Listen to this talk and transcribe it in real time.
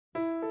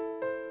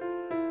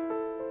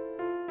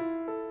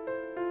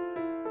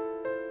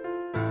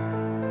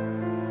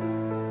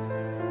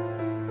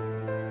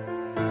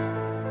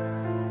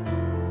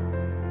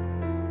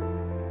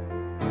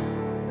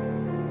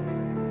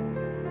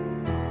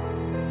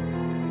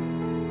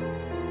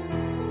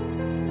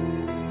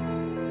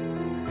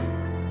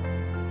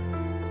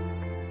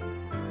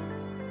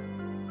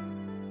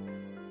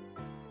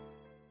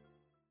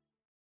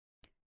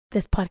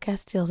This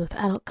podcast deals with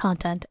adult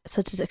content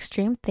such as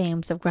extreme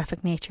themes of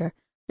graphic nature,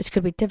 which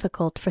could be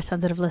difficult for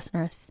sensitive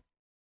listeners.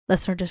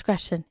 Listener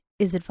discretion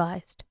is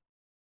advised.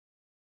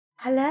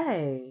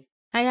 Hello.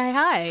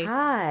 Hi.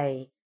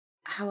 Hi.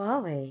 How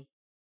are we?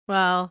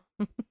 Well,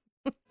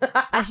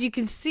 as you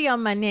can see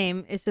on my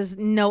name, it says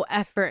no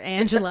effort,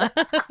 Angela.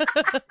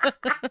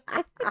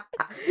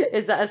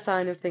 Is that a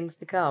sign of things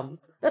to come?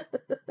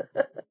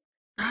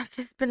 I've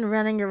just been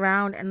running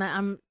around and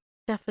I'm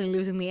definitely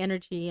losing the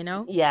energy, you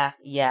know? Yeah,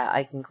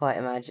 I can quite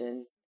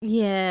imagine.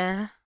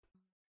 Yeah.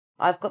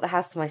 I've got the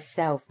house to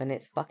myself and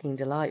it's fucking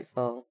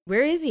delightful.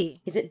 Where is he?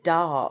 He's at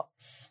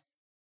darts.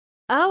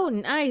 Oh,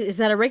 nice. Is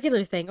that a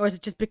regular thing, or is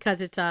it just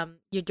because it's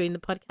you're doing the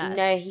podcast?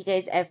 No, he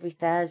goes every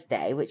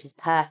Thursday, which is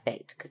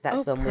perfect because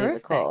that's when we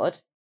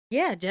record.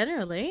 Yeah,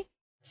 generally.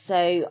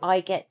 So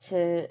I get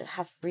to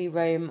have free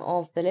roam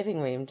of the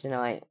living room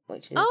tonight,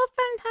 which is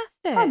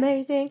fantastic,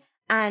 amazing.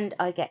 And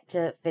I get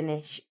to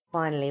finish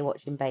finally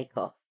watching Bake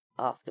Off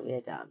after we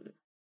are done.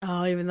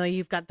 Oh, even though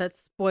you've got that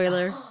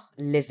spoiler.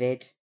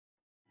 Livid.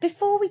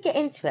 Before we get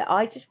into it,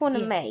 I just want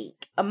to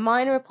make a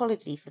minor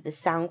apology for the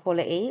sound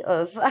quality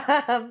of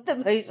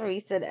the most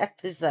recent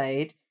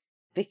episode,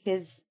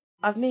 because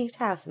I've moved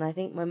house and I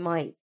think my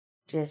mic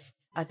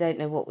I don't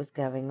know what was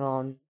going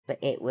on, but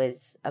it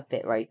was a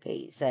bit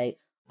ropey. So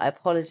I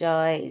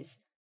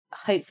apologise.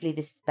 Hopefully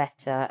this is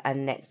better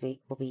and next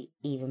week will be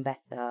even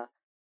better.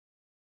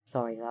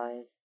 Sorry,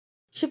 guys.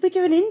 Should we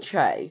do an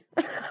intro?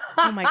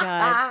 Oh my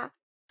God.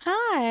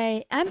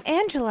 Hi, I'm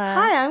Angela.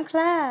 Hi, I'm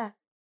Claire.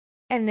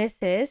 And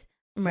this is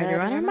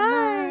Murder on Our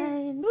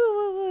Minds.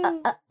 Woo,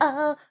 woo,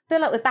 woo.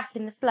 Feel like we're back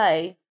in the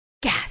flow.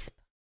 Gasp.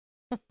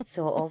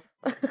 Sort of.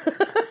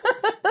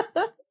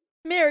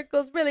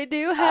 Miracles really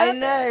do happen. I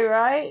know,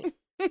 right?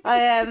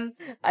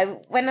 I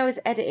when I was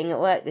editing at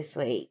work this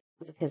week,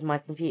 because my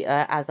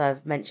computer, as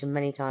I've mentioned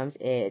many times,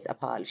 is a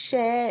pile of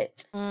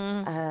shit.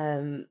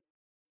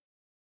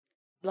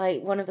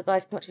 Like one of the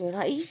guys came up to me and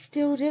like, "Are you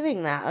still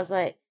doing that?" I was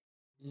like,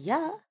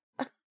 "Yeah."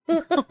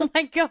 Oh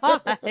my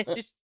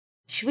gosh.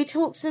 Should we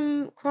talk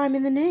some crime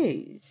in the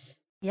news?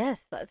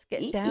 Yes, let's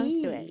get down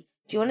to it.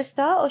 Do you want to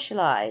start or shall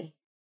I?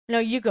 No,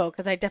 you go,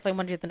 because I definitely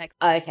want to do the next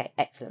one. Okay,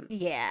 excellent.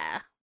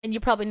 Yeah. And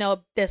you probably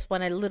know this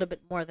one a little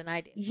bit more than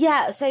I do.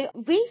 Yeah, so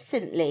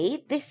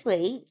recently, this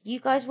week, you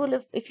guys will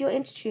have, if you're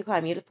into true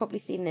crime, you'll have probably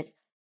seen this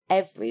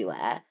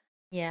everywhere.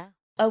 Yeah.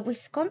 A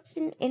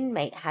Wisconsin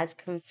inmate has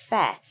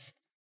confessed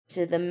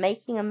to the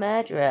making a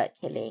murderer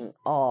killing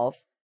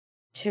of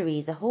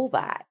Teresa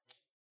Hallback.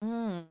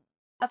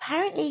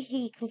 Apparently,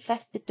 he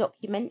confessed to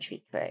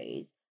documentary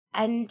crews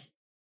and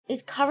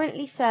is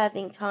currently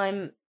serving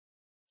time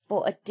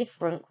for a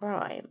different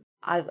crime.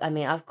 I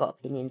mean, I've got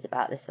opinions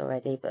about this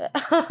already, but...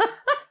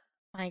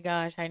 My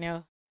gosh, I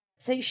know.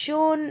 So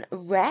Sean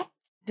Reck,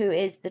 who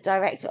is the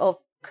director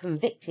of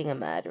Convicting a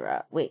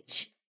Murderer,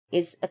 which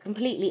is a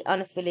completely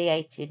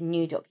unaffiliated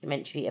new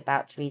documentary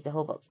about Teresa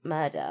Hallback's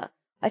murder.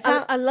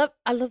 I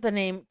love the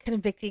name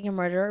Convicting a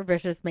Murderer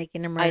versus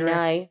Making a Murderer.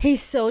 I know.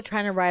 He's so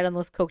trying to ride on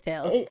those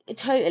coattails.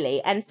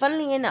 Totally. And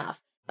funnily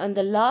enough, on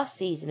the last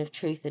season of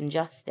Truth and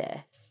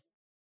Justice,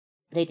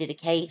 they did a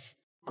case,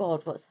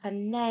 God, what's her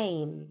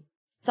name?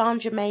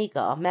 Sandra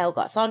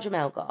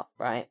Melgar,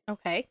 right?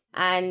 Okay.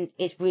 And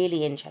it's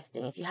really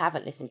interesting. If you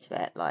haven't listened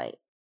to it, like,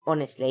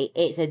 honestly,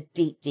 it's a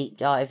deep, deep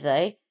dive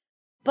though.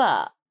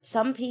 But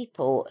some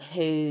people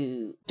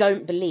who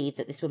don't believe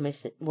that this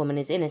woman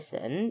is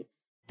innocent,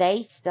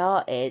 they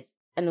started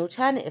an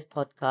alternative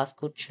podcast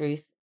called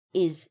Truth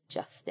is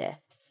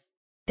Justice.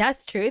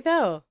 That's true,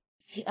 though.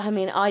 I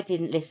mean, I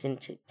didn't listen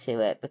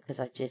to it because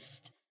I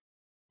just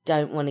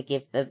don't want to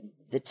give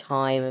the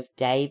time of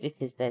day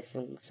because there's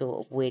some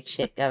sort of weird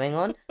shit going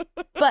on.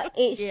 But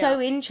it's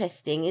so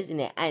interesting, isn't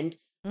it? And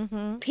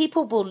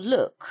people will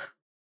look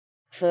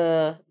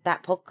for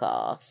that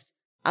podcast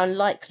and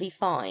likely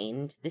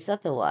find this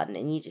other one.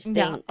 And you just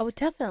think, oh,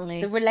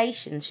 definitely. The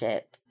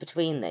relationship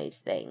between those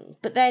things.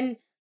 But then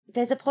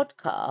there's a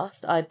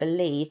podcast, I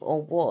believe,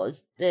 or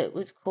was, that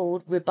was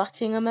called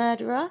Rebutting a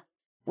Murderer,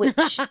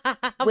 which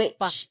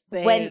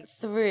went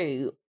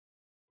through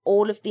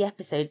all of the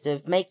episodes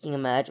of Making a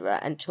Murderer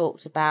and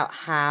talked about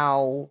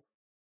how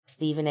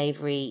Stephen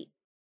Avery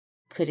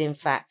could in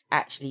fact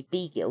actually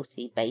be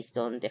guilty based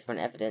on different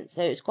evidence.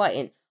 So it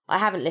was I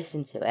haven't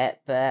listened to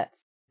it, but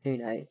who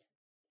knows.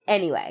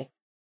 Anyway,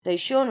 so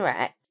Sean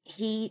Reck,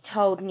 he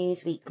told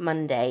Newsweek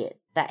Monday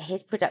that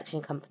his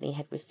production company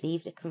had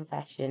received a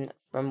confession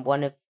from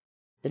one of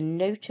the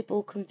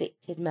notable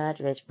convicted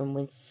murderers from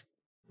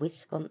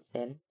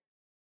Wisconsin.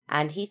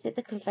 And he said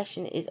the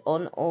confession is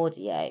on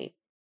audio.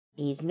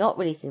 He's not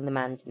releasing the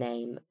man's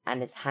name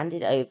and has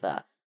handed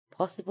over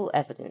possible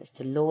evidence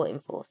to law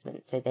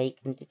enforcement so they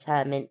can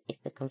determine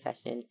if the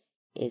confession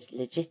is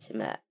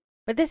legitimate.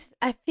 But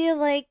I feel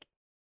like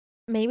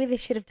maybe they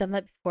should have done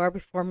that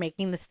before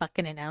making this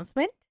fucking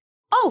announcement.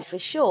 Oh, for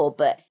sure,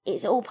 but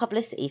it's all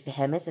publicity for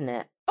him, isn't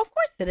it? Of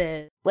course it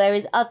is.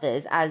 Whereas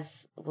others,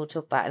 as we'll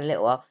talk about in a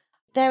little while,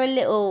 they're a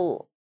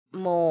little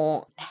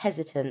more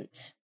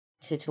hesitant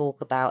to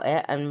talk about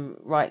it, and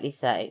rightly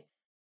so.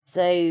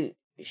 So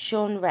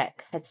Sean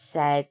Reck had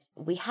said,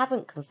 "We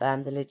haven't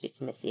confirmed the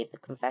legitimacy of the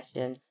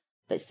confession,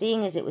 but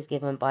seeing as it was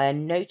given by a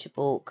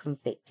notable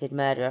convicted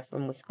murderer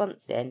from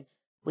Wisconsin,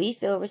 we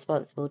feel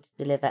responsible to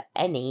deliver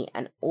any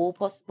and all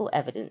possible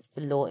evidence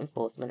to law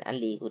enforcement and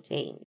legal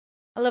teams."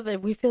 I love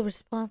it. We feel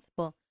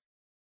responsible.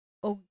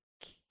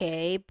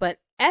 Okay, but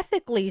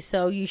ethically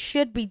so, you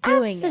should be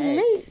doing it.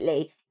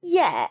 Absolutely.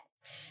 Yet,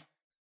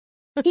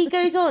 he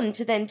goes on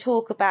to then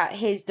talk about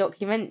his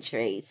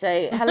documentary.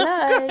 So,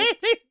 hello.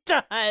 He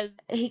does.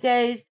 He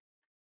goes,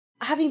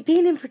 "Having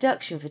been in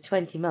production for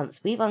 20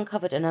 months, we've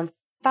uncovered an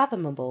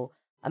unfathomable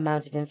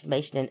amount of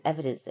information and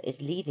evidence that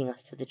is leading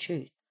us to the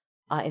truth.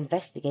 Our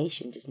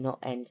investigation does not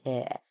end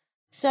here."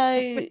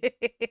 So,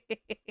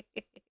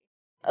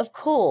 of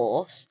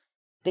course,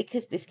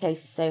 because this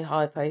case is so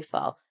high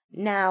profile,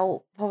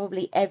 now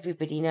probably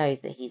everybody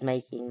knows that he's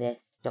making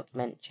this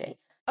documentary.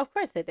 Of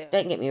course they do.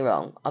 Don't get me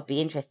wrong, I'd be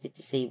interested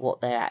to see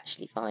what they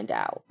actually find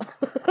out.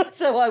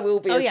 So I will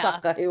be a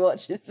sucker who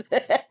watches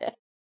it.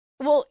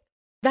 Well,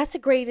 that's the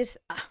greatest.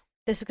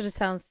 This is going to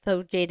sound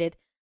so jaded.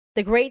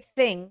 The great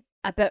thing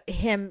about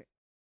him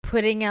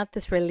putting out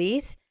this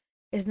release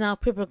is now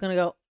people are going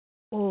to go,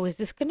 "Oh, is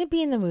this going to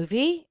be in the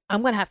movie?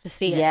 I'm going to have to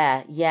see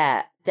it."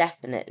 Yeah,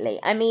 definitely.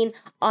 I mean,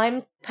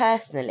 I'm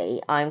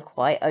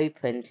quite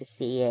open to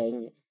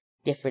seeing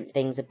different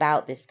things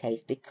about this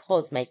case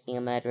because Making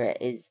a Murderer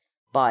is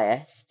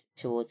biased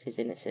towards his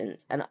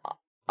innocence. And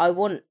I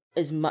want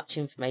as much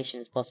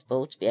information as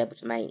possible to be able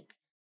to make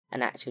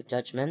an actual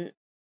judgment.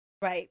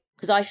 Right.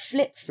 Because I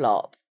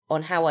flip-flop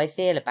on how I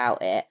feel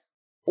about it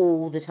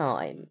all the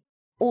time.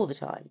 All the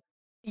time.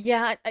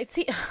 Yeah, I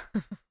see.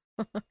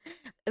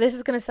 This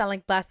is going to sound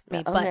like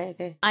blasphemy, but no,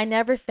 okay. I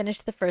never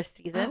finished the first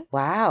season.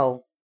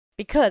 Wow.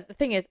 Because the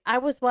thing is, I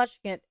was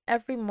watching it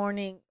every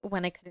morning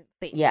when I couldn't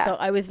sleep. Yeah. So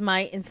I was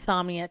my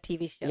insomnia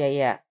TV show.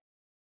 Yeah.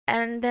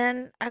 And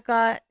then I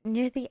got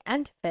near the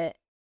end of it,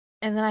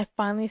 and then I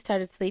finally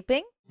started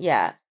sleeping.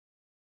 Yeah.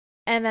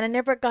 And then I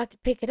never got to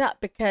pick it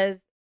up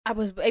because I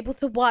was able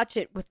to watch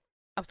it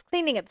I was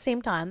cleaning at the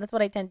same time. That's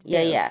what I tend to do.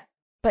 Yeah.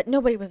 But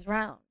nobody was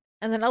around.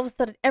 And then all of a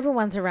sudden,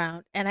 everyone's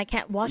around, and I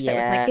can't watch that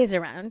with my kids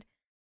around.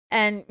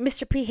 And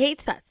Mr. P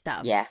hates that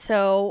stuff. Yeah.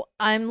 So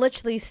I'm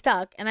literally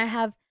stuck, and I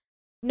have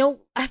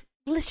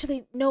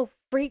literally no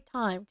free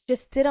time to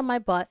just sit on my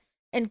butt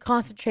and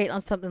concentrate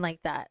on something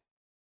like that.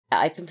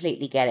 I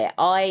completely get it.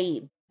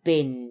 I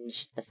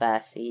binged the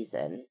first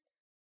season,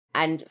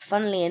 and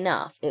funnily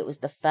enough, it was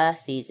the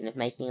first season of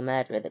Making a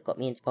Murderer that got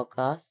me into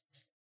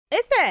podcasts.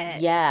 Is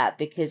it? Yeah,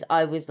 because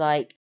I was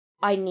like,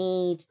 I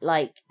need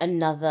like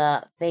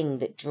another thing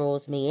that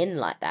draws me in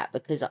like that,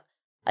 because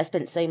I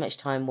spent so much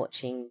time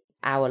watching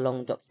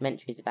hour-long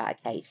documentaries about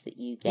a case that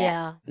you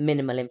get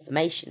minimal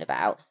information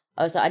about.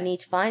 I was like, I need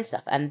to find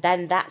stuff. And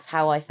then that's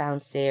how I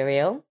found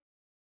Serial.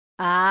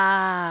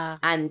 Ah.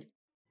 And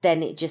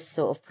then it just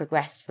sort of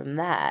progressed from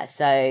there.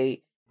 So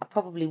I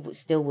probably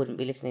still wouldn't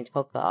be listening to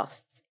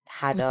podcasts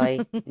had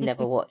I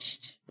never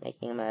watched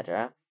Making a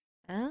Murderer.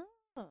 Oh.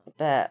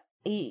 But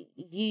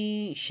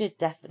you should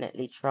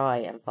definitely try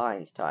and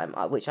find time,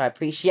 which I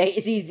appreciate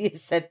is easier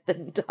said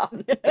than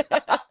done.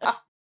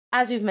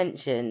 As we've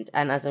mentioned,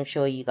 and as I'm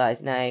sure you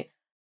guys know,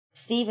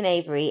 Stephen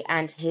Avery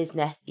and his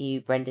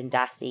nephew Brendan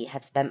Dassey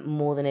have spent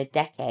more than a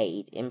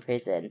decade in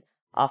prison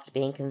after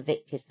being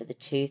convicted for the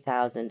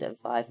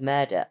 2005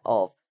 murder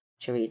of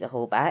Teresa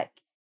Hallback.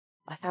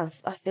 I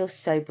feel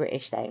so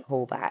British saying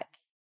Hallback.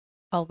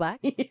 Hallback?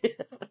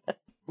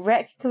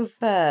 Rec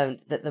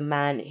confirmed that the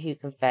man who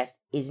confessed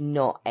is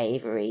not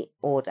Avery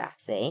or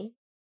Dassey.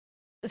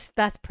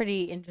 That's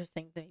pretty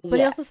interesting to me. But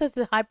he also says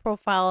it's a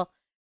high-profile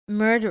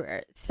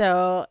murderer,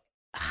 so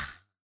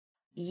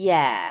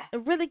yeah,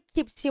 it really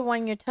keeps you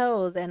on your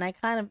toes, and I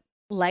kind of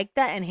like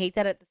that and hate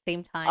that at the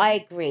same time. I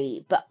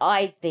agree, but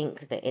I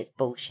think that it's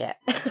bullshit.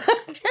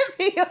 To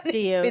be honest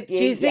with you.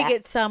 Do you think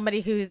it's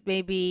somebody who's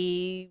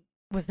maybe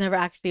was never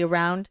actually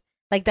around?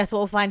 Like, that's what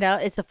we'll find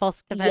out? It's a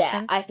false confession?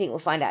 Yeah, I think we'll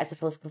find out it's a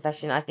false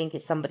confession. I think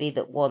it's somebody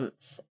that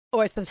wants...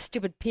 Or it's some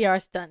stupid PR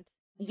stunt.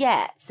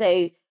 Yeah,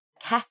 so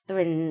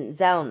Kathleen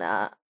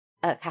Zellner,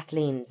 I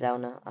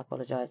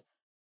apologise,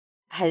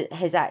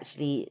 has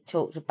actually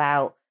talked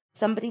about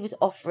somebody was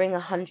offering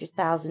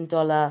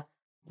 $100,000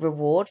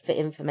 reward for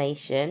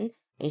information,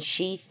 and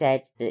she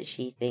said that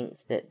she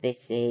thinks that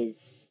this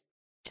is...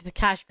 Just a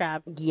cash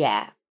grab.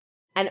 Yeah.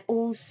 And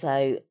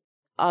also,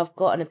 I've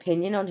got an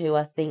opinion on who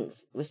I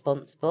think's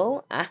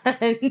responsible,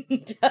 and...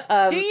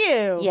 Do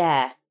you?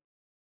 Yeah.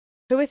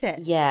 Who is it?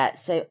 Yeah,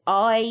 so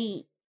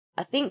I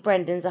think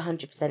Brendan's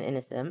 100%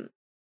 innocent.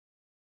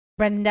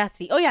 Brendan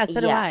Dassey. Oh, yeah, so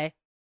do I.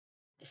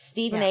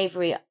 Stephen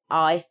Avery,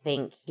 I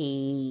think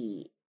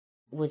he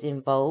was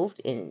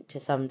involved to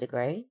some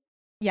degree.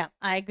 Yeah,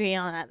 I agree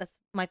on that. That's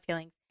my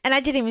feelings. And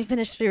I didn't even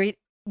finish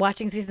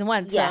watching season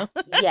 1, yeah,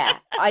 so... Yeah.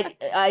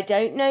 I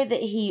don't know that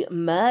he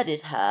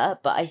murdered her,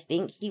 but I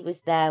think he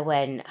was there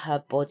when her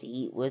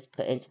body was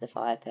put into the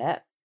fire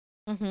pit.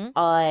 Mm-hmm.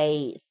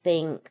 I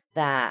think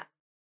that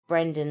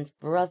Brendan's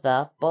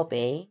brother,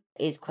 Bobby,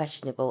 is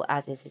questionable,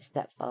 as is his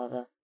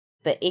stepfather.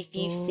 But if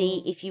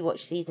you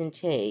watch season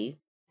 2,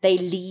 they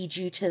lead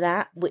you to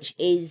that, which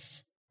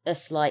is a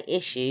slight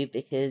issue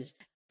because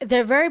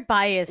they're very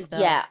biased, though.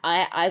 Yeah,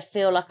 I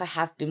feel like I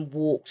have been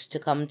walked to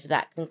come to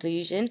that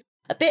conclusion.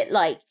 A bit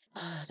like,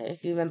 I don't know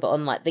if you remember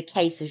on like the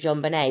case of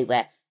JonBenet,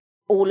 where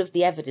all of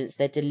the evidence,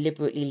 they're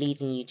deliberately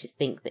leading you to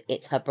think that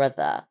it's her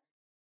brother.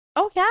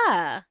 Oh,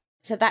 yeah.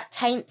 So that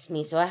taints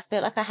me. So I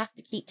feel like I have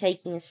to keep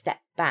taking a step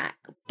back,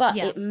 but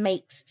it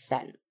makes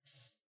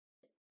sense.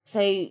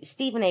 So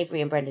Stephen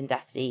Avery and Brendan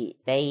Dassey,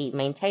 they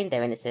maintained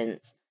their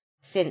innocence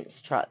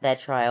since their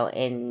trial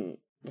in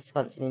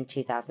Wisconsin in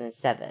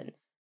 2007.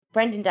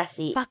 Brendan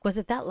Dassey... Fuck, was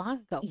it that long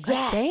ago?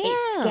 Yeah,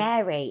 it's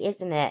scary,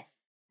 isn't it?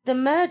 The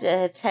murder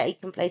had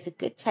taken place a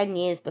good 10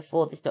 years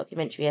before this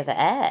documentary ever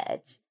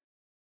aired.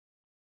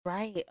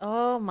 Right.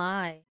 Oh,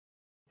 my.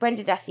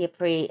 Brendan Dassey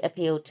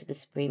appealed to the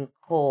Supreme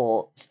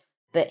Court,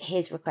 but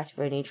his request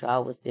for a new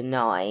trial was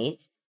denied.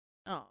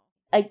 Oh.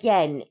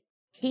 Again,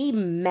 he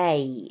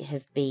may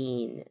have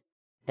been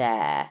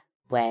there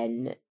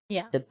when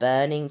the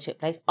burning took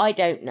place. I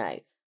don't know.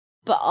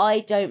 But I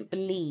don't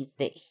believe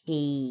that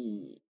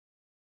he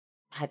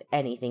had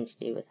anything to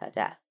do with her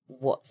death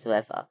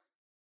whatsoever.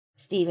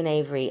 Stephen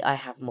Avery, I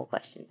have more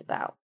questions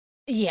about.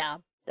 Yeah.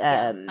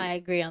 I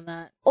agree on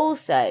that.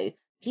 Also,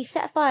 he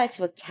set fire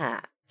to a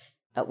cat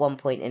at one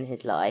point in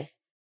his life.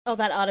 Oh,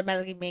 that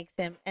automatically makes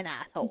him an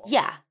asshole.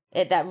 Yeah,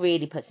 that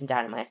really puts him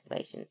down in my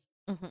estimations.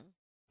 Mm-hmm.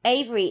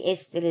 Avery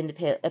is still in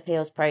the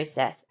appeals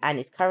process and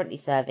is currently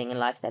serving a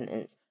life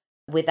sentence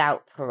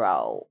without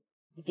parole.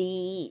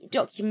 The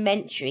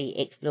documentary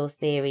explored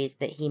theories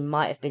that he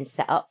might have been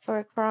set up for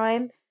a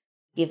crime,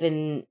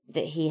 given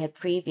that he had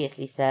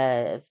previously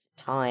served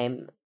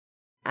time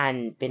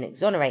and been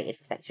exonerated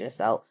for sexual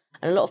assault.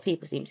 And a lot of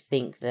people seem to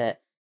think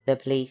that the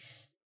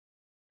police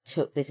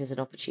took this as an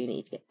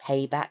opportunity to get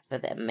payback for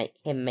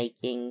him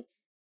making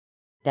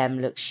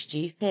them look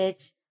stupid.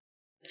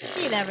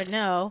 You never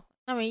know.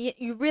 I mean,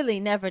 you really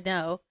never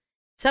know.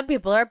 Some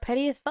people are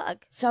petty as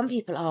fuck. Some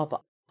people are,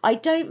 but I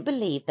don't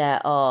believe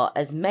there are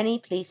as many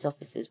police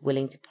officers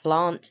willing to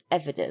plant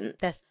evidence.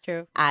 That's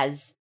true.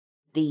 As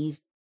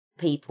these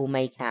people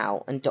make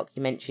out and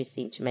documentaries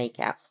seem to make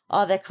out.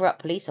 Are there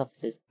corrupt police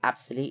officers?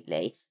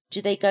 Absolutely.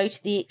 Do they go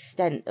to the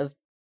extent of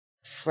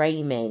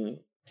framing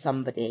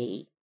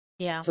somebody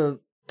for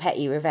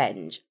petty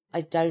revenge?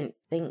 I don't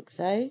think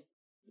so.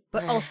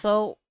 But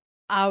also,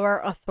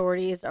 our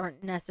authorities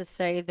aren't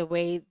necessarily the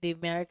way the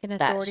American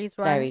authorities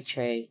run. That's very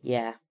true,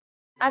 yeah.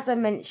 As I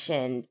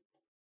mentioned,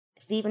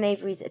 Stephen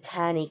Avery's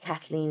attorney,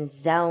 Kathleen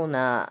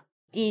Zellner,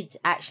 did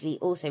actually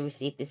also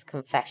receive this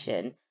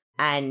confession,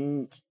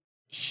 and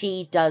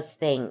she does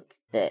think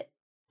that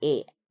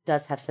it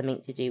does have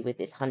something to do with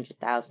this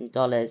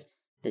 $100,000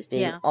 that's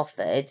being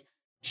offered.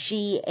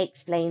 She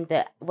explained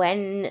that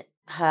when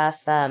her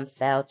firm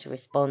failed to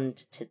respond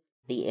to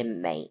the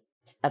inmate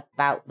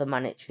about the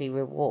monetary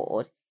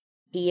reward,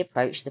 he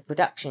approached the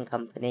production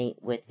company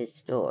with his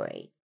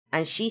story.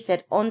 And she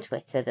said on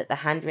Twitter that the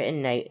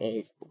handwritten note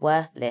is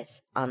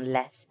worthless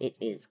unless it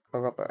is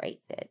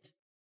corroborated.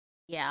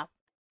 Yeah.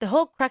 The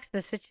whole crux of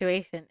the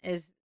situation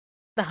is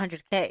the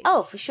 $100K.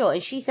 Oh, for sure.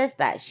 And she says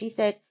that. She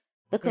said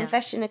the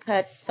confession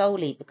occurred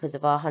solely because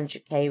of our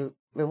 $100K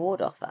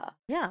reward offer.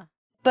 Yeah.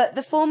 But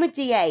the former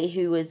DA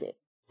who was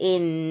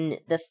in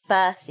the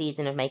first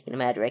season of Making a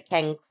Murderer,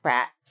 Ken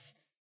Kratz,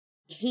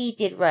 he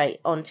did write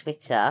on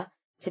Twitter,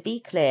 to be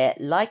clear,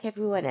 like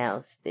everyone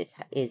else, this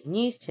is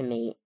news to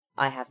me.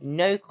 I have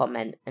no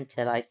comment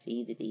until I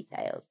see the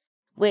details,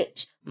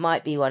 which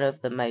might be one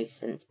of the most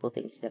sensible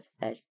things he's ever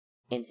said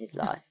in his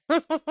life.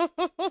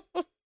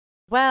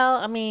 Well,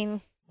 I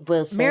mean,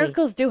 we'll see.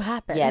 Miracles do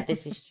happen. Yeah,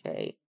 this is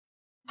true.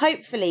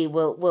 Hopefully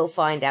we'll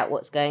find out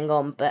what's going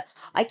on, but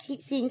I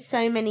keep seeing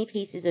so many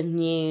pieces of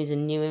news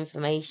and new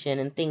information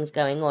and things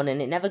going on,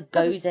 and it never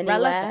goes anywhere.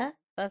 Relevant.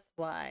 That's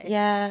why.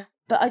 Yeah,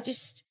 but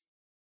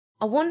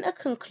I want a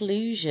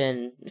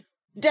conclusion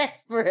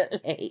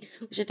desperately,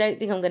 which I don't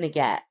think I'm going to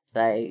get.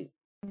 So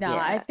no,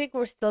 I think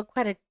we're still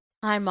quite a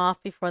time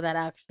off before that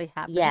actually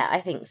happens. Yeah, I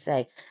think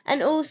so.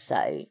 And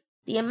also,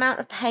 the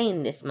amount of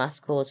pain this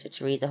must cause for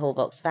Teresa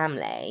Halbach's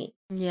family.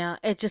 Yeah,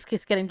 it just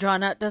keeps getting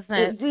drawn out, doesn't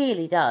it? It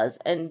really does.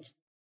 And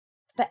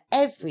for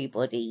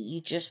everybody,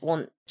 you just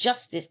want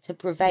justice to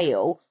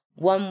prevail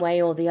one way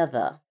or the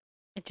other.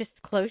 It's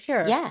just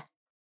closure. Yeah.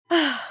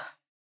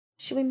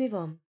 Should we move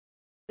on?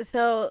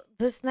 So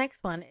this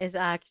next one is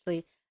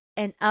actually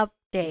an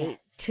update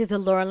to the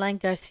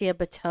Laureline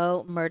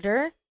Garcia-Bertaux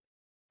murder.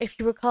 If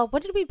you recall,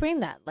 when did we bring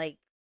that?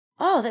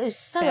 Oh, that was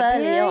so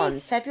early on.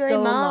 February,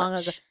 so March. Long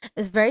ago.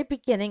 It's very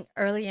beginning,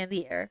 early in the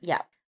year.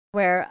 Yeah.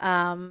 Where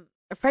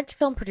a French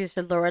film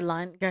producer,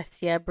 Laureline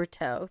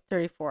Garcia-Bertaux,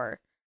 34,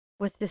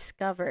 was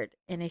discovered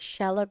in a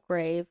shallow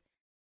grave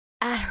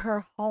at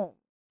her home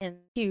in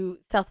Kew,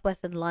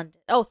 southwest in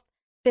London. Oh,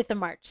 5th of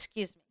March,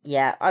 excuse me.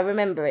 Yeah, I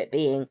remember it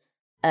being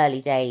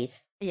early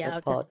days. Yeah.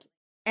 Of pod.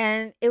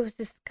 And it was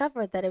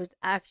discovered that it was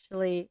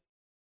actually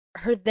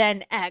her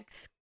then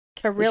ex,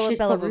 Kirill should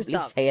probably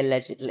Belarusov. say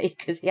allegedly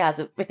because he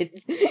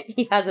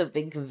hasn't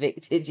been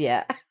convicted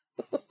yet.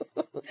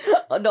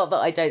 Not that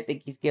I don't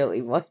think he's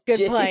guilty.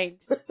 Good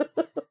point.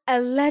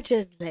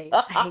 Allegedly.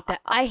 I hate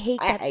that. I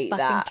hate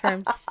that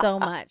term so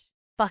much.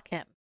 Fuck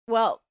him.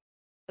 Well,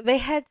 they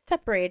had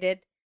separated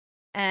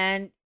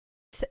and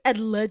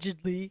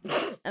allegedly,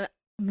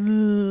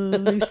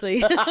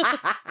 loosely.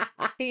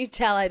 Can you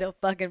tell I don't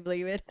fucking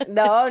believe it?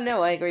 No,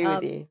 I agree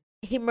with you.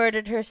 He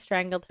murdered her,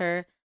 strangled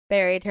her,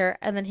 buried her,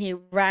 and then he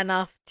ran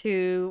off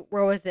to,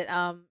 where was it?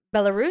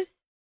 Belarus?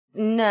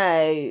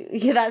 No,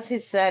 yeah, that's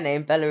his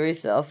surname,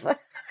 Belarusov.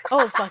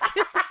 Oh, fuck.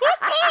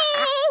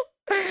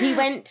 He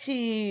went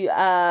to,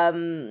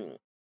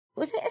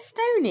 was it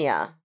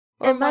Estonia?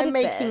 Or am I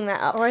making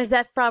that up? Or is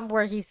that from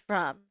where he's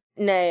from?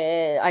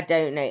 No, I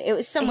don't know. It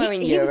was somewhere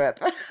in Europe.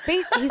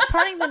 He's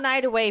partying the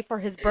night away for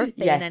his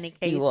birthday in any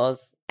case. He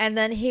was. And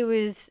then he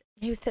was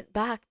sent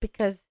back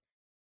because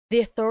the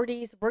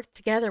authorities worked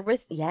together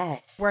with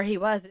where he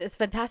was. It's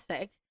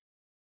fantastic.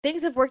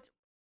 Things have worked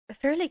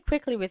fairly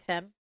quickly with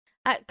him.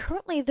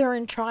 Currently, they're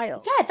in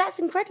trial. Yeah, that's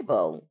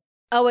incredible.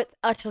 Oh, it's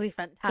utterly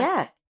fantastic.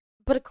 Yeah.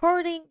 But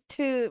according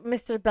to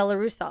Mr.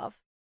 Belarusov,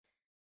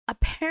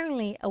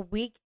 apparently a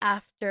week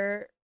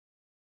after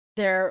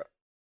their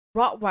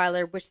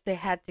Rottweiler, which they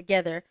had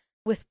together,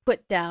 was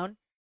put down,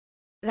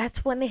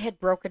 that's when they had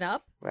broken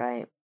up.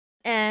 Right.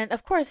 And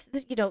of course,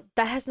 that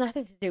has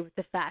nothing to do with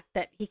the fact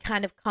that he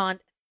kind of conned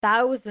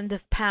thousands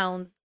of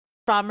pounds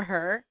from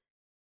her.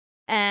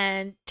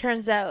 And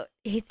turns out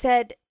he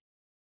said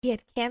he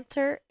had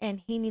cancer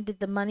and he needed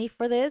the money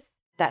for this.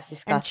 That's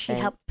disgusting. And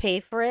she helped pay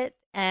for it.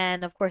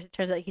 And of course, it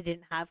turns out he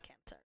didn't have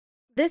cancer.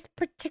 This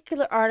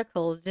particular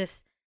article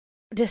just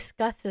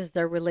discusses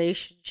their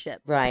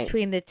relationship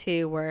between the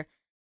two, where,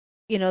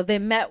 they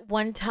met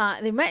one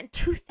time. They met in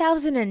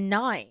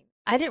 2009.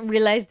 I didn't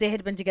realize they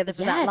had been together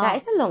for that long. Yeah,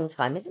 that is a long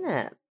time, isn't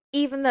it?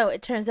 Even though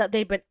it turns out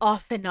they'd been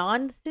off and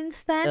on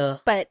since then.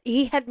 Ugh. But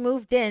he had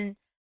moved in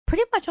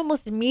pretty much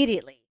almost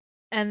immediately.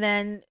 And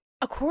then,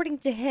 according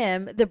to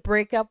him, the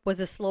breakup was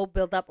a slow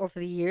build-up over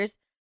the years,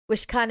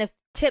 which kind of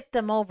tipped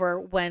them over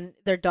when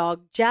their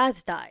dog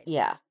Jazz died.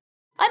 Yeah.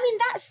 I mean,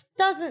 that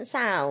doesn't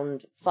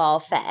sound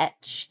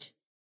far-fetched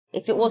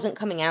if it wasn't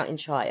coming out in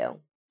trial.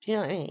 Do you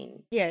know what I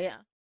mean? Yeah.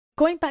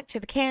 Going back to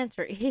the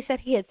cancer, he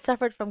said he had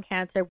suffered from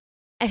cancer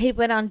and he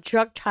went on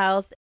drug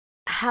trials.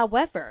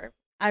 However,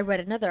 I read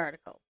another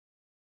article.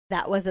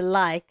 That was a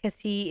lie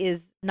because he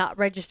is not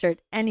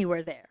registered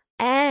anywhere there.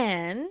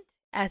 And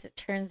as it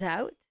turns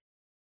out,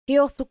 he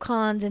also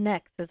conned an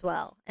ex as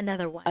well,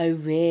 another one. Oh,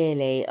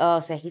 really? Oh,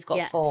 so he's got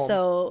form.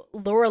 So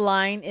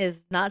Laureline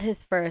is not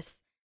his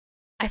first.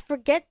 I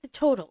forget the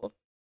total,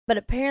 but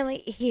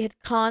apparently he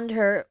had conned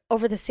her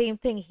over the same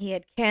thing. He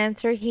had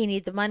cancer, he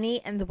needed the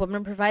money, and the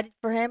woman provided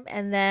for him,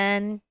 and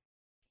then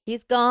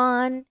he's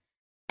gone,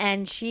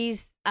 and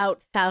she's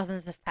out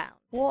thousands of pounds.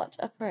 What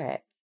a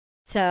prick.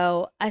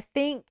 So I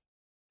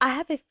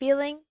have a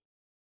feeling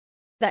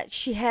that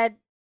she had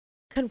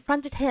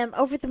confronted him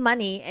over the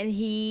money, and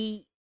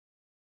he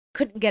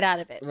couldn't get out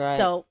of it. Right.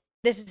 So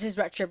this is his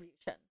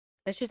retribution.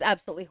 It's just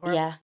absolutely horrible.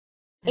 Yeah.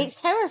 It's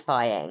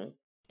terrifying.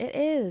 It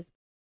is.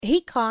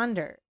 He conned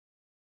her.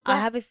 Yeah. I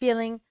have a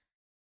feeling.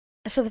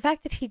 So the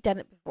fact that he'd done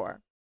it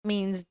before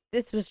means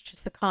this was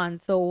just a con.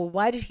 So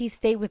why did he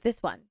stay with this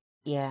one?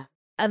 Yeah.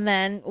 And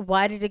then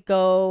why did it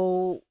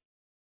go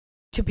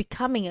to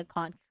becoming a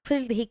con?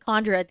 Clearly he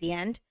conned her at the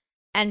end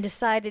and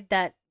decided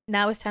that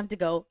now it's time to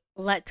go.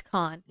 Let's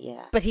con.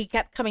 Yeah. But he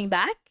kept coming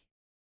back.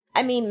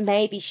 I mean,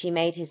 maybe she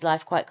made his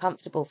life quite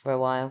comfortable for a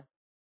while.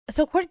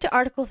 So according to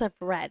articles I've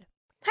read,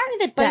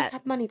 apparently they both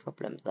had money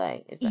problems,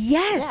 though.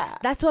 Yes,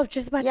 that's what I was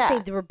just about to say.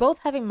 They were both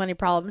having money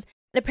problems,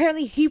 and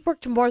apparently he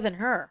worked more than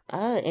her.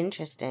 Oh,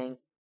 interesting.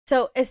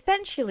 So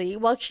essentially,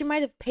 while she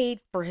might have paid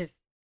for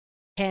his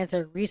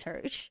cancer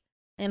research,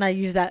 and I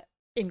use that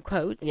in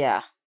quotes,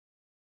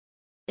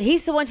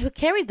 he's the one who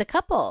carried the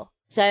couple.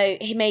 So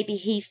maybe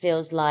he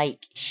feels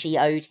like she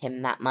owed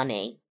him that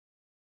money.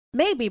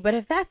 Maybe, but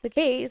if that's the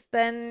case,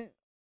 then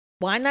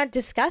why not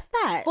discuss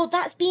that? Well,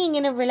 that's being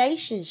in a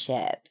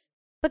relationship.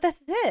 But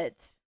that's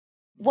it.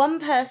 One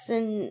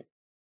person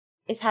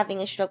is having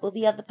a struggle,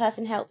 the other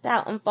person helps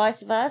out, and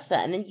vice versa.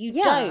 And then you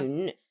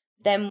don't,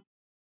 then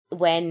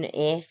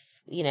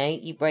if,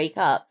 you break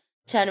up,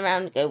 turn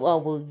around and go,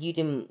 well, you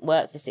didn't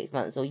work for 6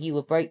 months, or you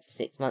were broke for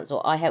 6 months,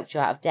 or I helped you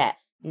out of debt.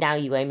 Now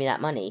you owe me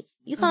that money.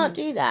 You can't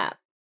do that.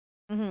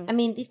 Mm-hmm. I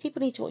mean, these people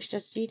need to watch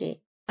Judge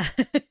Judy.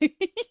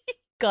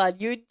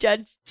 God, you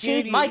Judge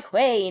Judy. She's my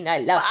queen. I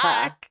love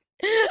her.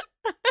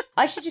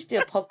 I should just do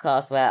a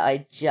podcast where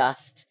I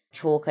just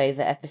talk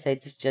over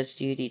episodes of Judge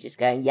Judy, just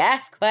going,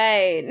 yes,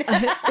 queen.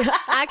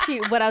 Actually,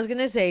 what I was going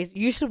to say is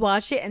you should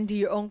watch it and do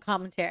your own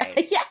commentary.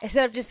 Yes.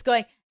 Instead of just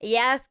going,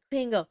 yes,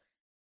 queen, go,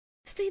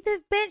 see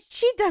this bitch?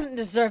 She doesn't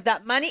deserve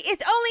that money.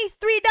 It's only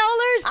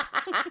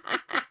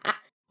 $3.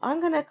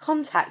 I'm going to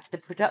contact the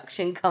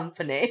production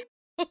company.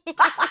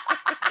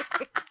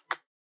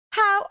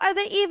 How How are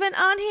they even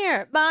on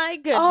here? My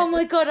goodness. Oh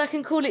my God, I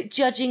can call it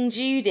Judging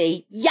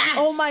Judy. Yes!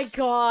 Oh my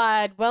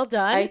God. Well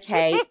done.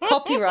 Okay,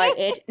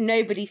 copyrighted.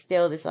 Nobody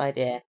steal this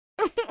idea.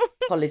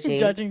 Apology.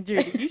 Judging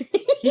Judy.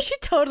 You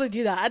should totally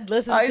do that. I'd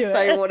listen to it.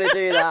 I so want to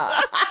do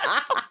that.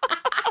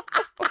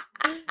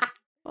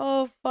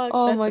 Oh, fuck.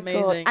 Oh that's my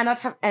amazing. God. And I'd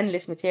have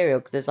endless material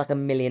because there's like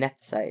 1 million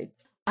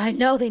episodes. I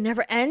know. They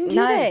never end, do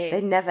No, they?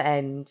 they never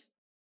end.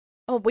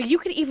 Oh, but you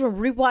could even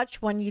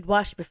rewatch one you'd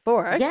watched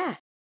before. Yeah.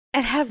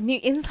 And have new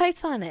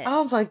insights on it.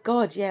 Oh my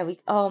God, yeah.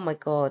 Oh my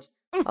God.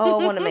 Oh,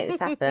 I want to make this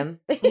happen.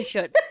 You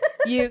should.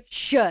 You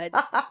should.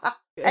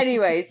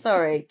 Anyway,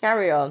 sorry.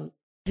 Carry on.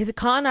 He's a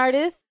con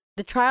artist.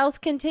 The trial's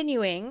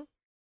continuing.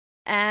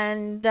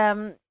 And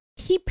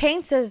he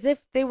paints as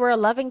if they were a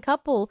loving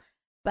couple.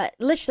 But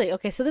literally,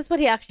 okay, so this is what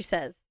he actually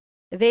says.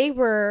 They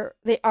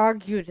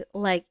argued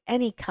like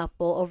any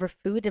couple over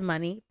food and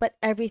money, but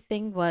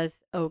everything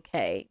was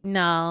okay.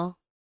 No,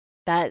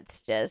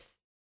 that's just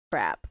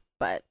crap.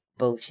 But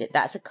bullshit.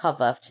 That's a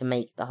cover to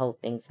make the whole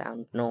thing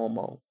sound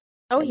normal.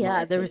 oh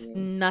yeah, there was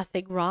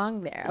nothing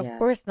wrong there. Of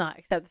course not,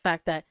 except the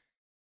fact that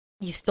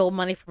you stole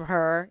money from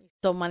her, you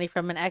stole money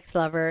from an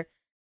ex-lover,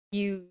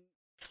 you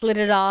slid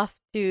it off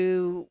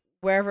to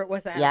wherever it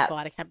was. Oh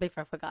God, I can't believe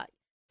I forgot.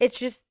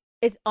 It's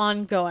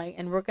ongoing,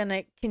 and we're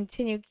gonna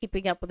continue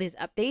keeping up with these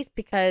updates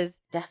because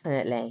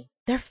definitely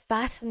they're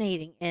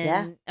fascinating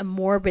in a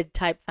morbid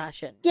type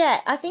fashion.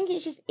 Yeah, I think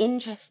it's just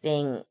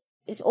interesting.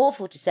 It's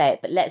awful to say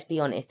it, but let's be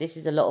honest. This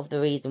is a lot of the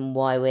reason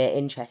why we're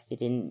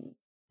interested in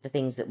the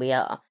things that we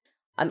are.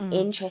 I'm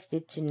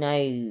interested to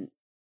know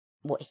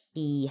what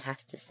he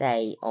has to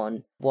say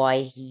on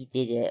why he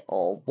did it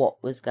or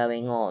what was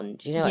going on.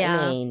 Do you know what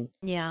I mean?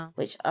 Yeah.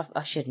 Which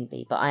I shouldn't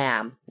be, but I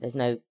am. There's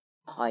no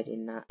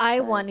hiding that. I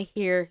want to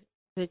hear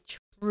the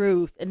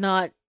truth and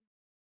not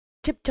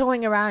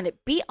tiptoeing around it.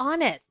 Be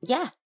honest.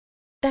 Yeah.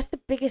 That's the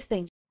biggest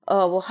thing.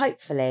 Oh, well,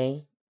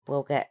 hopefully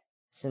we'll get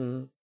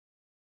some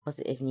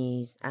positive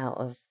news out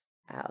of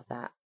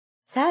that.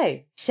 So,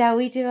 shall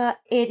we do our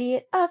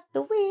idiot of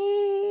the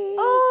week?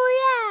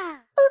 Oh yeah.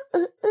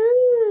 Ooh, ooh,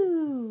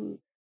 ooh.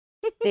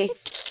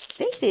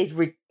 This is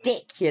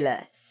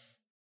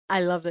ridiculous.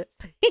 I love this.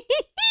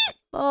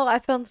 Oh, I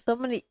found so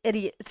many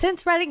idiots.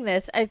 Since writing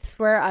this, I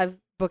swear I've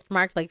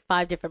bookmarked like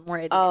 5 different more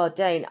idiots. Oh,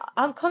 don't.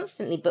 I'm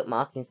constantly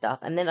bookmarking stuff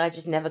and then I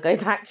just never go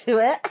back to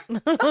it.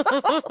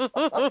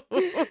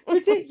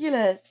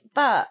 Ridiculous.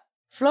 But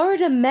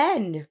Florida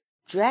men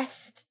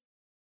dressed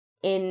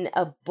in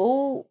a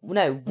ball.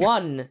 No,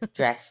 one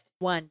dressed.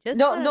 One. Just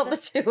not the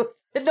two.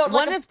 Not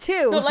one like of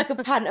two. Not like a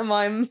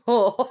pantomime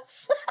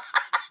horse.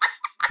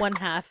 One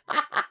half.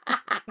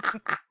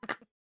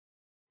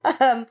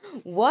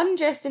 One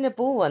dressed in a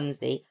ball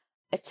onesie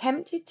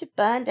attempted to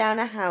burn down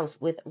a house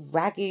with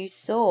Ragu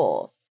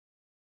sauce.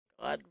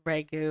 God,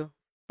 Ragu.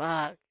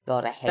 Fuck.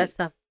 God, I hate that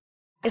stuff.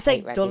 It's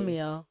like Ragu.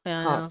 dolmio.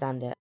 Can't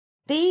stand it.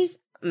 These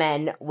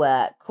men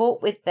were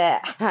caught with their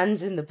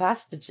hands in the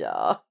pasta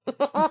jar.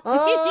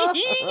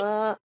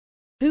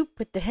 Who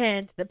put the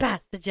hand in the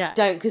pasta jar?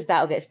 Don't, because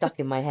that'll get stuck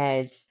in my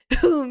head.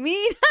 Who,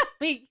 me? Not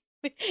me.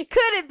 Could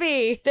it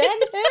be? Then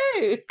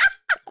who?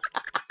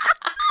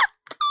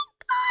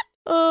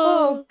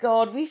 Oh,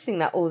 God. We sing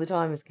that all the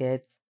time as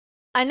kids.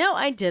 I know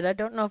I did. I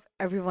don't know if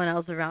everyone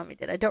else around me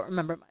did. I don't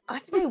remember much. I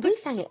don't know. We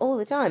sang it all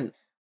the time.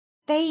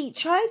 They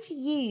tried to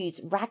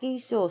use Ragu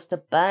sauce to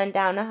burn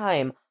down a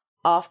home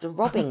after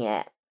robbing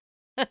it.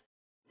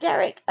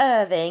 Derek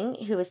Irving,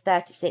 who was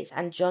 36,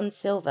 and John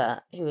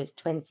Silver, who was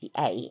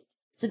 28.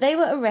 So they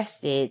were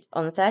arrested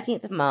on the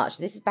 13th of March.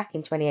 This is back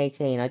in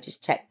 2018. I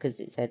just checked because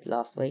it said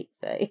last week.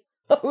 So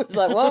I was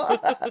like,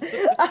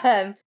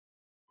 what?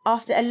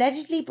 After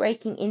allegedly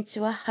breaking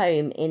into a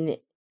home in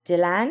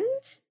DeLand.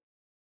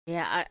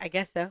 Yeah, I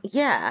guess so.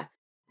 Yeah.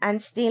 And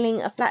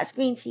stealing a flat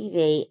screen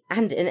TV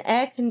and an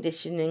air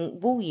conditioning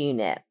wall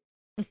unit.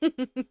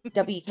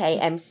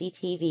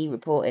 WKMC-TV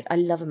reported. I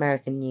love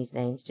American news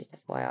names, just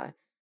FYI.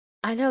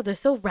 I know, they're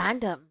so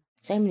random.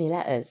 So many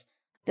letters.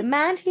 The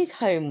man whose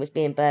home was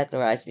being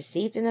burglarized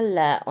received an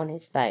alert on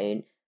his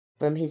phone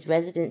from his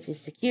residence's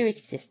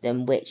security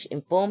system, which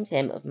informed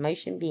him of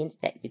motion being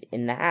detected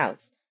in the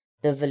house.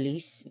 The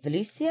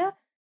Volusia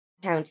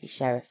County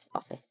Sheriff's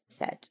Office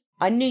said.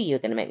 I knew you were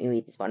going to make me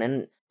read this one,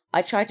 and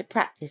I tried to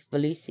practice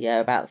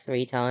Volusia about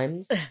 3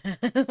 times,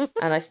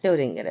 and I still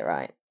didn't get it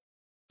right.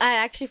 I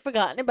actually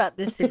forgotten about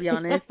this, to be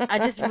honest. I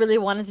just really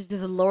wanted to do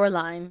the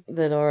Laureline.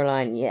 The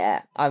Laureline,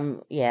 yeah.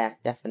 Yeah,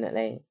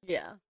 definitely.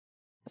 Yeah.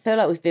 I feel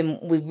like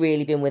we've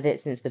really been with it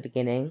since the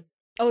beginning.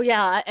 Oh,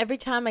 yeah. Every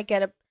time I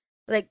get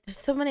there's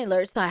so many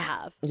alerts that I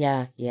have.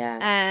 Yeah, yeah.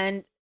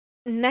 And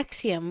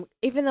Nexium,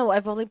 even though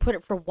I've only put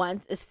it for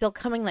once, it's still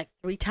coming like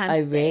 3 times a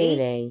day. Oh,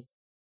 really?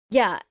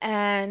 Yeah,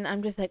 and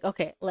I'm just like,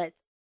 okay,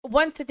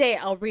 once a day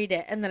I'll read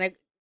it, and then I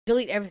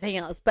delete everything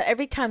else. But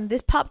every time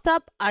this pops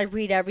up, I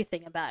read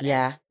everything about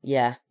it.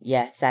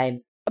 Yeah,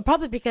 same.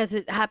 Probably because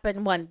it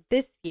happened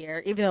this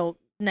year, even though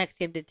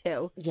Nexium did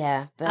too.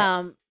 Yeah,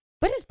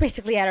 but it's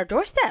basically at our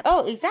doorstep.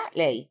 Oh,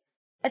 exactly.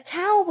 A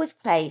towel was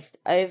placed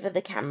over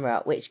the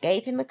camera, which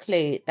gave him a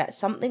clue that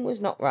something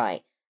was not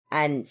right,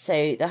 and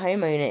so the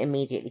homeowner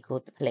immediately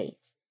called the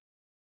police.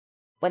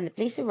 When the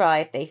police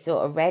arrived, they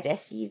saw a red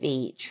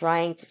SUV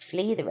trying to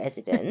flee the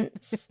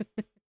residence,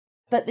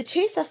 but the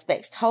two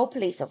suspects told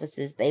police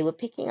officers they were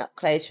picking up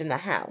clothes from the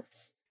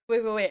house.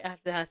 Wait, I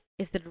have to ask,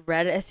 is the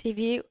red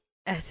SUV,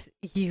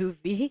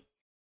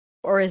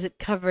 or is it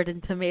covered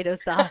in tomato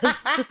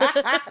sauce?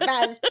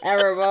 That's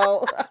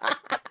terrible.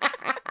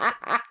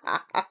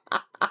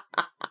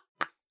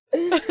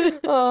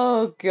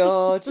 Oh,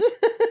 God.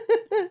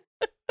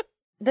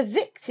 The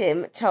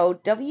victim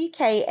told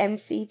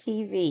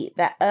WKMC-TV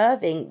that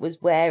Irving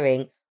was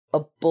wearing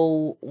a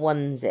ball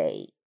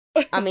onesie.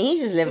 I mean,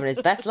 he's just living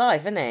his best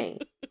life, isn't he?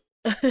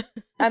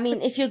 I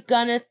mean, if you're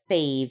gonna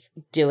thieve,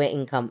 do it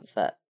in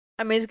comfort.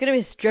 I mean, it's gonna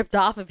be stripped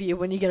off of you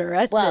when you get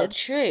arrested. Well,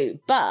 true,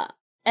 but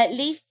at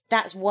least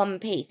that's one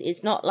piece.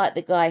 It's not like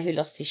the guy who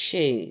lost his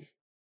shoe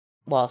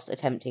whilst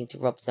attempting to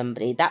rob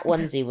somebody. That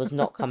onesie was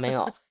not coming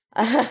off.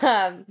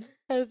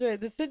 That's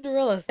right, the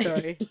Cinderella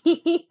story.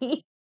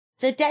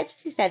 So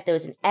deputies said there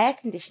was an air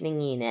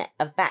conditioning unit,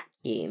 a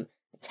vacuum,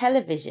 a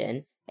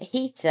television, a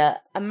heater,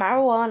 a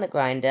marijuana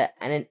grinder,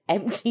 and an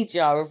empty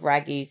jar of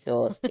Ragu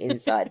sauce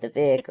inside the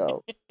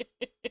vehicle.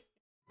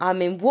 I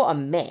mean, what a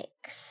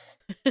mix.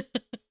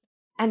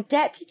 And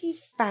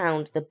deputies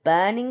found the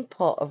burning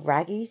pot of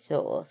Ragu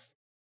sauce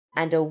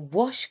and a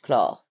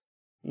washcloth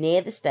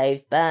near the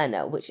stove's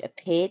burner, which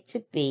appeared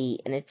to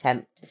be an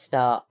attempt to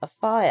start a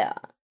fire.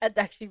 That's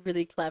actually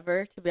really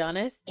clever, to be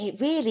honest.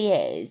 It really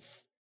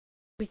is.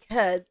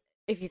 Because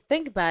if you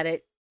think about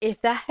it,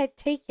 if that had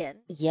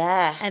taken,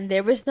 yeah, and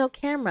there was no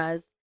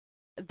cameras,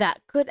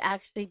 that could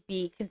actually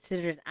be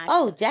considered an accident.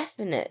 Oh,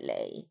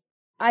 definitely.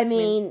 I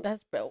mean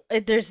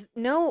there's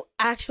no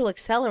actual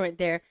accelerant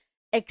there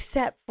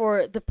except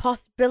for the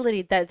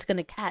possibility that it's going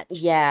to catch.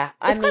 Yeah,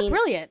 it's quite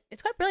brilliant.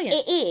 It's quite brilliant.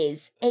 It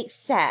is,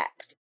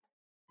 except,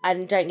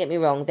 and don't get me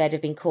wrong, they'd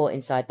have been caught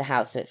inside the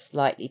house, so it's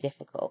slightly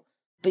difficult.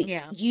 But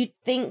you'd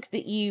think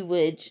that you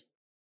would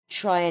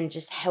try and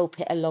just help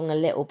it along a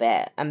little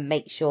bit and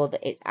make sure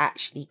that it's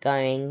actually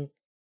going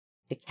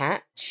to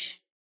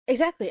catch.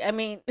 Exactly. I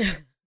mean,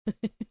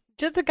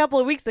 just a couple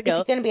of weeks ago, if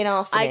you're going to be an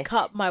arsonist, I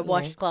caught my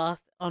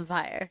washcloth on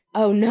fire.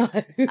 Oh, no.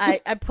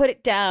 I put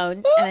it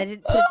down, and I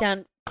didn't put it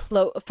down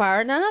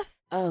far enough.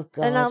 Oh,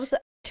 God. And I was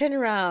turn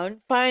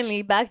around,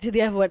 finally, back to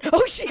the other one.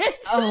 Oh,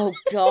 shit. Oh,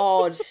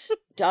 God.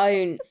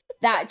 Don't.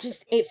 That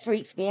just, it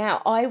freaks me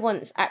out. I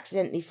once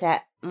accidentally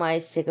set my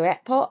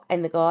cigarette pot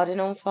in the garden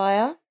on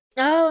fire.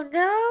 Oh,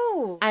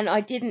 no. And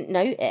I didn't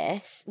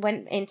notice,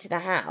 went into the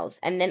house,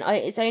 and then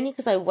it's only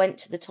because I went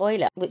to the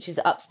toilet, which is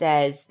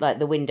upstairs, like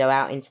the window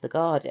out into the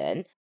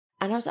garden,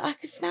 and I was like, I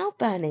could smell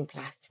burning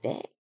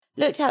plastic.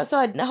 Looked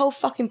outside, and the whole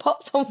fucking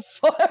pot's on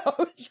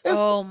fire.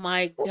 Oh,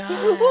 my God. What do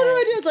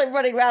I do? I was like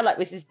running around like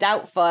Mrs.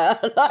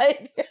 Doubtfire,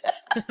 like...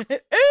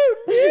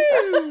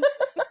 Oh,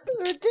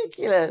 no.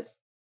 Ridiculous.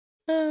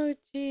 Oh,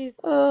 jeez.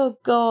 Oh,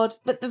 God.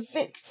 But the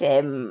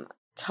victim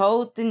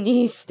told the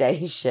news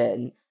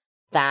station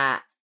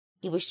that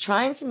he was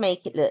trying to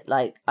make it look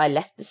like I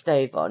left the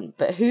stove on,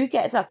 but who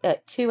gets up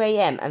at 2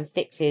 a.m. and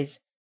fixes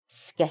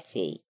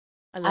sketty?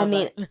 I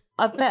mean,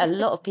 I bet a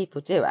lot of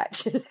people do,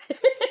 actually.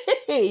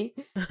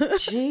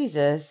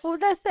 Jesus. Well,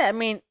 that's it. I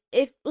mean,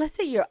 if let's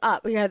say you're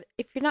up,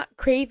 if you're not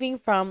craving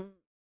from,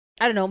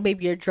 I don't know,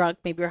 maybe you're drunk,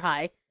 maybe you're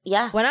high.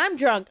 Yeah. When I'm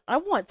drunk, I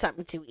want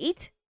something to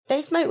eat.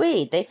 They smoke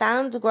weed. They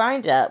found a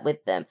grinder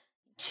with them.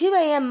 2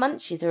 a.m.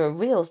 munchies are a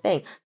real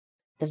thing.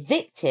 The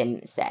victim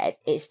said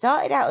it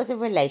started out as a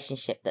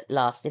relationship that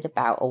lasted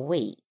about a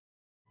week.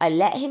 I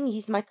let him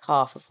use my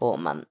car for 4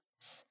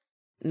 months.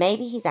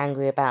 Maybe he's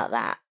angry about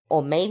that.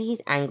 Or maybe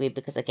he's angry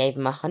because I gave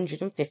him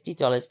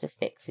 $150 to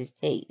fix his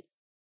teeth.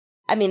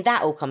 I mean,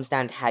 that all comes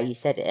down to how you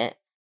said it.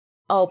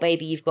 Oh,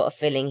 baby, you've got a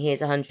filling.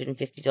 Here's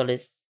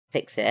 $150.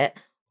 Fix it.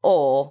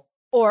 Or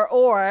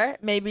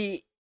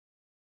maybe...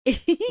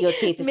 your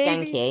teeth are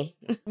skanky.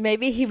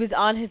 Maybe he was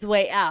on his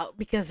way out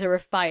because they were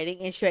fighting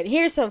and she went,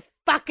 here's some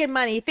fucking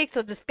money, fix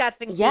those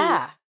disgusting teeth.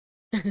 Yeah.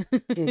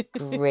 Good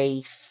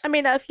grief. I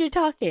mean, if you're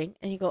talking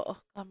and you go, oh,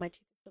 God, my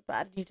teeth are so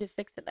bad, I need to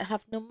fix it, I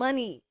have no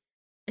money.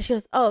 And she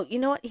goes, oh, you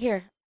know what,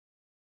 here.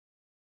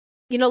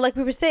 You know, like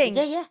we were saying.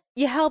 Yeah.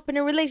 You help in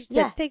a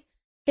relationship.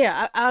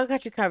 Yeah. I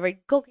got you covered.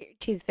 Go get your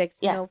teeth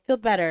fixed, you know, feel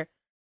better.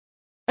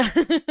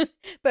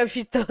 But if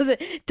she throws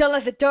it, don't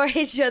let the door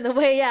hit you on the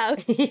way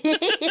out.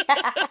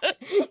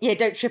 Yeah,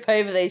 don't trip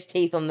over those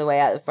teeth on the way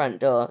out the front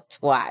door.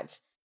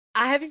 Twat.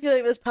 I have a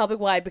feeling that's probably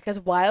why,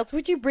 because why else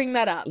would you bring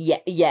that up?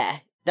 Yeah.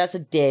 That's a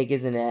dig,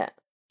 isn't it?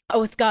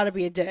 Oh, it's gotta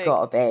be a dig.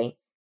 Gotta be.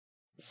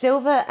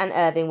 Silver and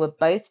Irving were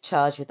both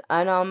charged with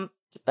unarmed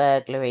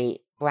burglary,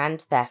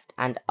 grand theft,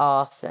 and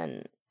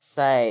arson.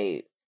 So,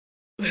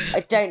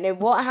 I don't know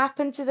what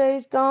happened to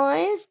those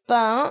guys,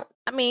 but...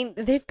 I mean,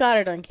 they've got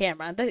it on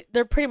camera.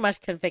 They're pretty much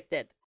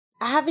convicted.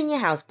 Having your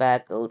house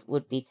burgled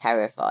would be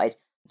terrifying.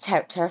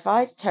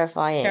 Terrifying.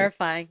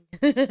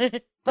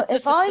 But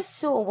if I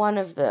saw one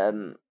of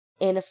them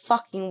in a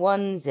fucking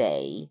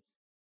onesie,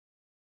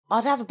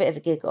 I'd have a bit of a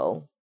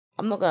giggle.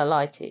 I'm not going to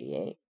lie to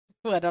you.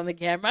 What, on the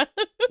camera?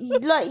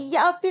 Like,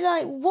 yeah, I'd be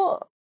like,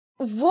 what?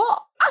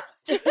 What?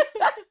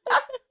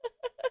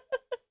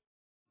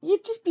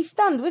 You'd just be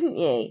stunned, wouldn't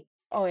you?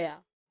 Oh, yeah.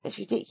 It's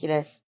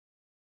ridiculous.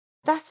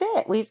 That's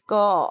it. We've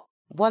got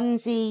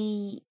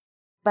onesie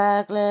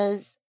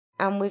burglars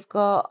and we've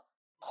got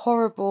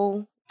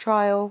horrible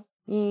trial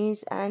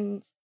news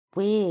and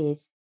weird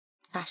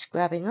cash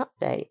grabbing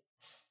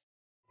updates.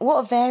 What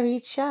a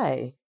varied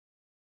show.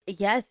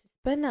 Yes, it's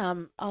been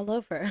all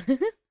over.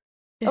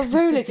 A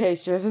roller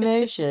coaster of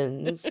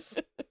emotions.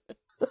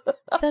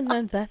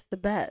 Sometimes that's the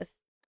best.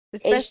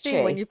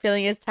 Especially when you're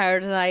feeling as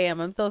tired as I am.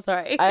 I'm so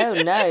sorry. Oh,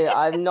 no,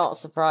 I'm not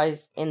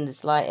surprised in the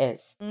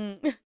slightest.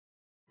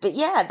 But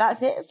yeah,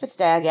 that's it for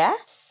today, I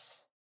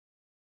guess.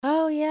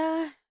 Oh,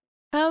 yeah.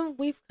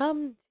 We've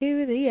come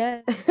to the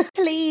end.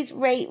 Please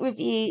rate,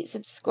 review,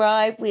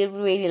 subscribe. We'd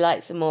really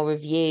like some more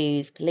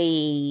reviews,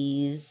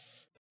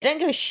 please. Don't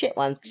give us shit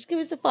ones. Just give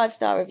us a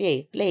 5-star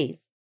review,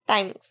 please.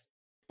 Thanks.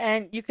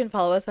 And you can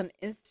follow us on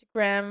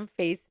Instagram,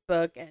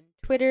 Facebook, and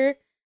Twitter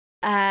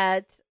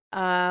at,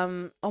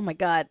 oh my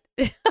God.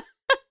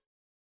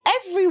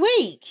 Every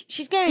week,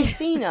 she's going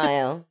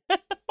senile. I'm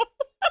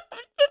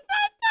just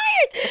not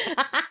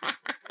tired.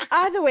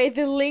 Either way,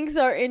 the links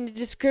are in the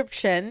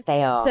description.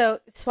 They are. So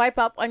swipe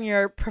up on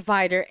your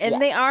provider,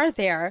 and they are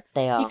there.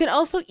 They are. You can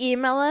also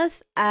email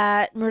us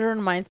at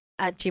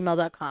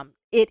murderonminds@gmail.com.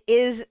 It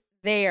is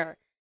there.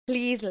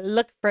 Please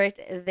look for it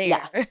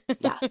there.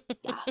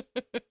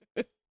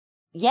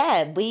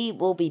 Yeah, we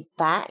will be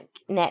back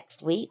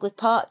next week with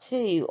part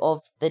 2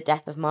 of the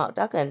death of Mark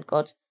Duggan.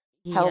 God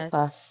help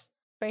us.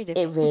 Very It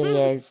different. really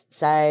is.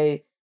 So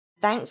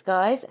thanks,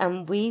 guys,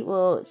 and we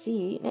will see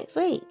you next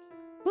week.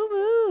 Woo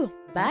woo.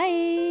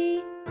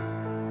 Bye.